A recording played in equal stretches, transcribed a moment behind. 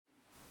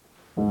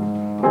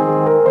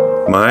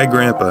My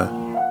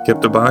grandpa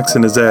kept a box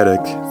in his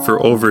attic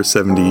for over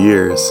 70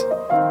 years.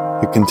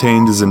 It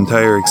contained his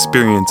entire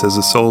experience as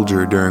a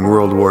soldier during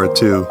World War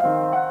II.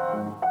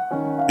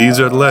 These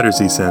are the letters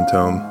he sent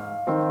home.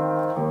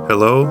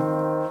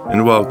 Hello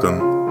and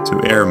welcome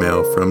to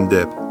Airmail from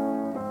DIP.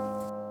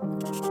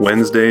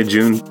 Wednesday,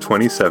 June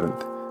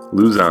 27th,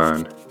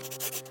 Luzon.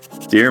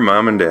 Dear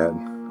Mom and Dad,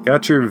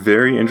 got your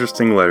very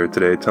interesting letter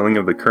today telling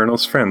of the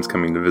Colonel's friends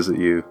coming to visit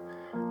you.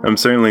 I'm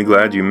certainly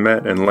glad you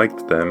met and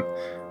liked them.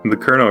 The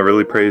Colonel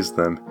really praised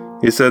them.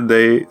 He said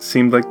they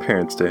seemed like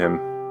parents to him.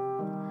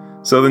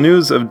 So the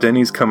news of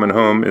Denny's coming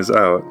home is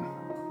out.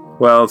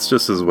 Well, it's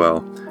just as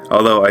well,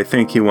 although I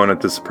think he wanted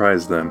to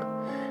surprise them.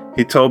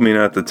 He told me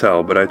not to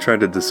tell, but I tried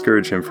to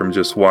discourage him from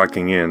just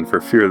walking in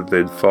for fear that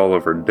they'd fall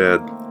over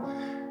dead.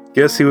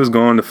 Guess he was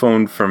going to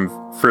phone from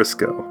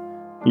Frisco.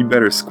 You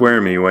better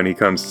square me when he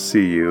comes to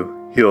see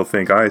you. He'll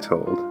think I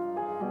told.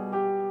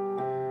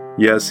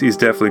 Yes, he's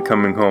definitely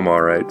coming home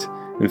all right.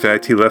 In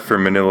fact, he left for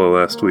Manila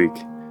last week.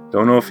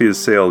 Don't know if he has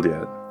sailed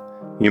yet.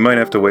 You might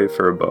have to wait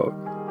for a boat.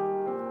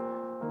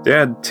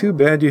 Dad, too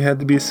bad you had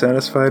to be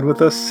satisfied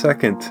with a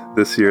second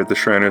this year at the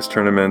Shriners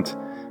Tournament.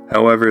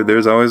 However,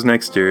 there's always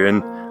next year,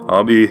 and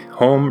I'll be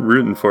home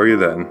rooting for you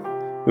then.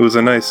 It was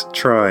a nice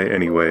try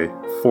anyway.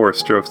 4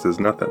 strokes is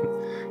nothing.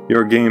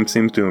 Your game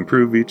seems to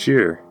improve each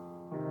year.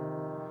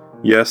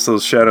 Yes,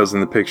 those shadows in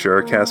the picture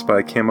are cast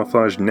by a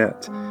camouflage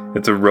net.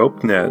 It's a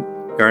rope net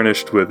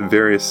garnished with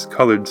various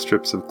colored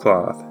strips of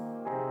cloth.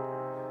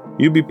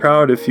 You'd be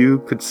proud if you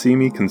could see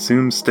me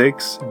consume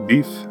steaks,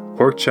 beef,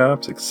 pork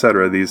chops,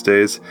 etc. these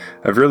days.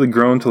 I've really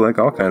grown to like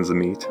all kinds of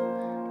meat.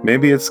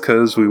 Maybe it's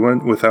 'cause we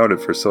went without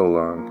it for so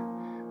long.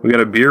 We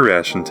got a beer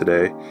ration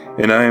today,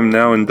 and I am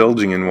now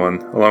indulging in one,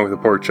 along with a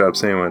pork chop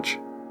sandwich.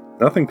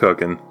 Nothing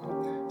cooking.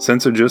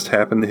 Sensor just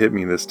happened to hit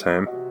me this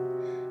time.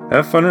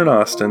 Have fun in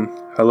Austin.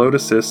 Hello to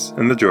Sis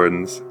and the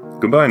Jordans.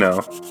 Goodbye now.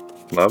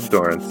 Love,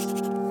 Dorrance.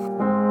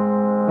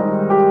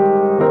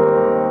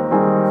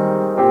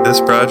 This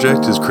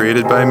project is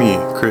created by me,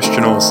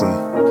 Christian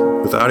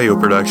Olsen, with audio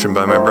production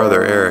by my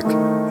brother Eric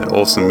at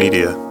Olsen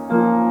Media.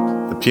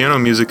 The piano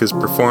music is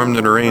performed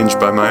and arranged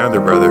by my other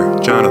brother,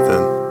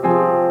 Jonathan.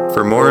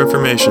 For more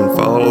information,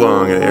 follow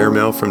along at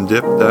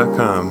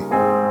airmailfromdip.com.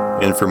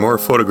 And for more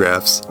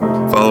photographs,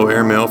 follow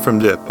Airmail from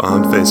Dip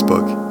on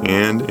Facebook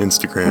and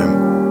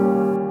Instagram.